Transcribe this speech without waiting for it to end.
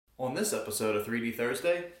On this episode of 3D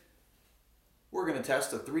Thursday, we're going to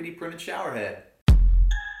test a 3D printed shower head.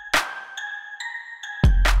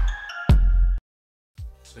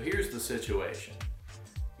 So here's the situation.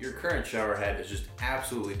 Your current shower head is just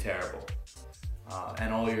absolutely terrible.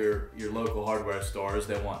 And all your local hardware stores,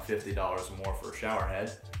 they want $50 or more for a shower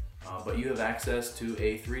head. But you have access to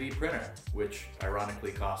a 3D printer, which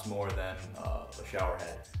ironically costs more than a shower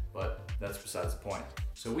head. But that's besides the point.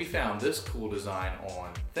 So we found this cool design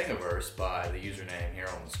on Thingiverse by the username here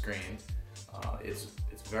on the screen. It's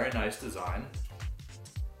a very nice design.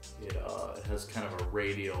 It has kind of a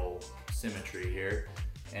radial symmetry here.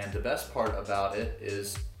 And the best part about it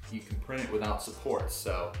is you can print it without supports.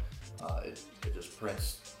 So it just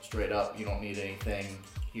prints straight up. You don't need anything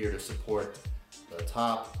here to support the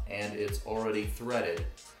top, and it's already threaded.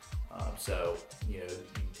 So you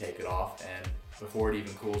can take it off, and before it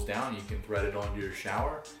even cools down, you can thread it onto your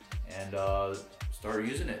shower and start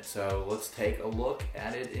using it. So let's take a look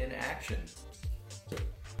at it in action.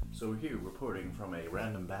 So we're here reporting from a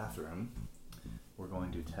random bathroom. We're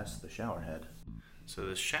going to test the shower head. So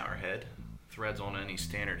this shower head threads on any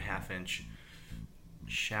standard 1/2-inch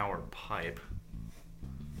shower pipe.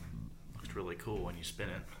 Looks really cool when you spin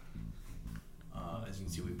it. As you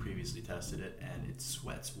can see, we previously tested it and it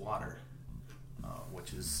sweats water,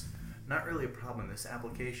 which is not really a problem in this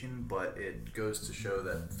application, but it goes to show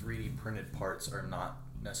that 3D printed parts are not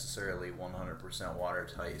necessarily 100%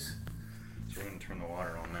 watertight. So we're going to turn the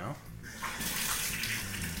water on now.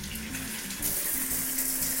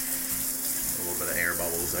 A little bit of air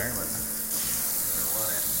bubbles there, but I'm going to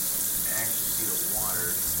let it actually see the water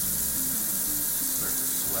start to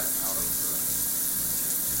sweat out of the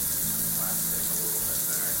plastic a little bit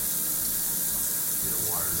there. See the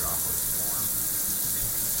water droplets form.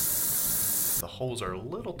 The holes are a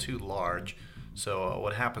little too large, so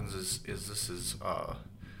what happens is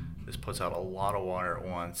this puts out a lot of water at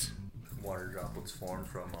once. Water droplets form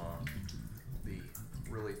from the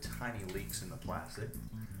really tiny leaks in the plastic.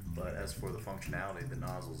 But as for the functionality, the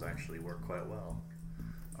nozzles actually work quite well.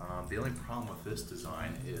 The only problem with this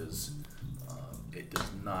design is it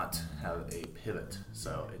does not have a pivot,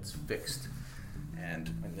 so it's fixed. And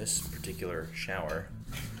in this particular shower,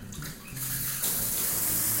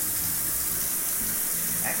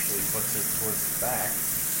 actually puts it towards the back,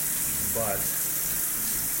 but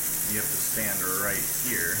you have to stand right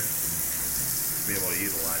here to be able to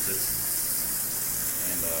utilize it.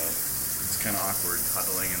 And it's kind of awkward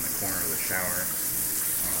huddling in the corner of the shower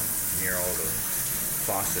near all the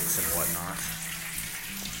faucets and whatnot.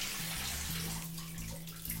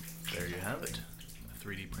 There you have it, a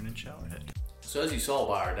 3D printed shower head. So as you saw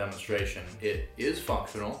by our demonstration, it is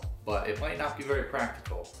functional, but it might not be very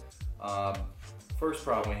practical. First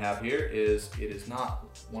problem we have here is it is not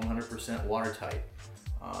 100% watertight.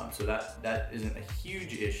 So that isn't a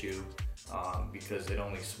huge issue because it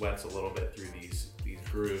only sweats a little bit through these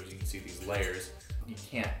grooves. You can see these layers. You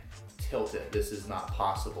can't tilt it. This is not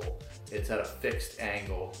possible. It's at a fixed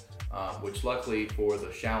angle, which luckily for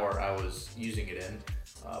the shower I was using it in,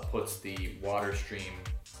 puts the water stream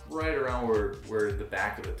right around where the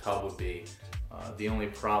back of the tub would be. The only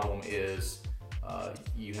problem is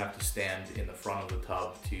you have to stand in the front of the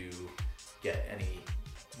tub to get any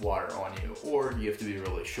water on you, or you have to be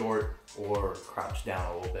really short or crouch down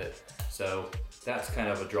a little bit. So that's kind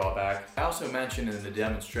of a drawback. I also mentioned in the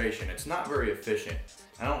demonstration, it's not very efficient.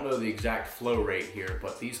 I don't know the exact flow rate here,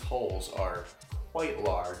 but these holes are quite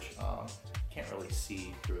large. Can't really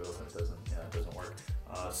see through them. It doesn't work.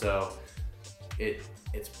 So it's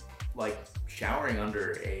like showering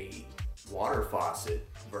under a water faucet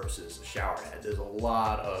versus a shower head. There's a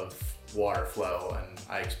lot of water flow, and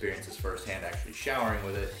I experienced this firsthand actually showering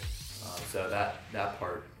with it. So that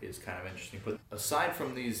part is kind of interesting. But aside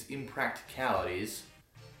from these impracticalities,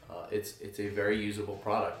 it's a very usable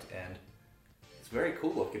product, and it's a very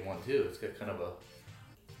cool looking one too. It's got kind of a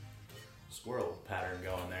swirl pattern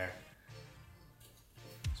going there.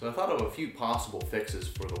 So I thought of a few possible fixes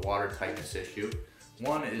for the water tightness issue.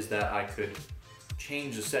 One is that I could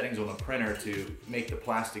change the settings on the printer to make the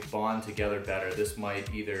plastic bond together better. This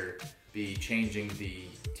might either be changing the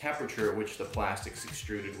temperature at which the plastic's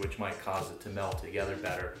extruded, which might cause it to melt together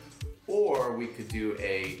better, or we could do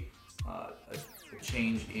a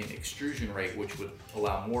change in extrusion rate, which would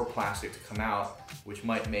allow more plastic to come out, which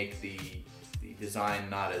might make the design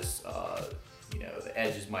not as the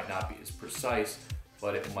edges might not be as precise,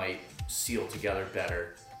 but it might seal together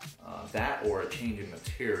better. That or a change in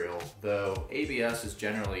material, though ABS is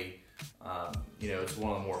generally it's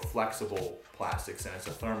one of the more flexible plastics, and it's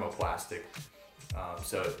a thermoplastic,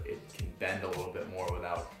 so it can bend a little bit more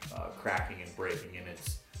without cracking and breaking, and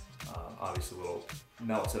it's obviously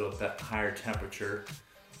melts at a higher temperature.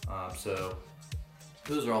 So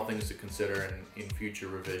those are all things to consider in future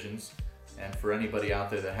revisions. And for anybody out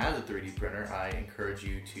there that has a 3D printer, I encourage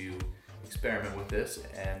you to experiment with this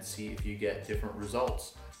and see if you get different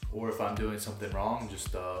results. Or if I'm doing something wrong,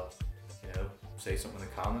 just say something in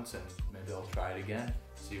the comments and maybe I'll try it again.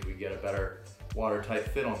 See if we get a better watertight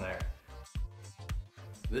fit on there.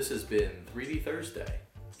 This has been 3D Thursday.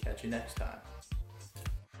 Catch you next time.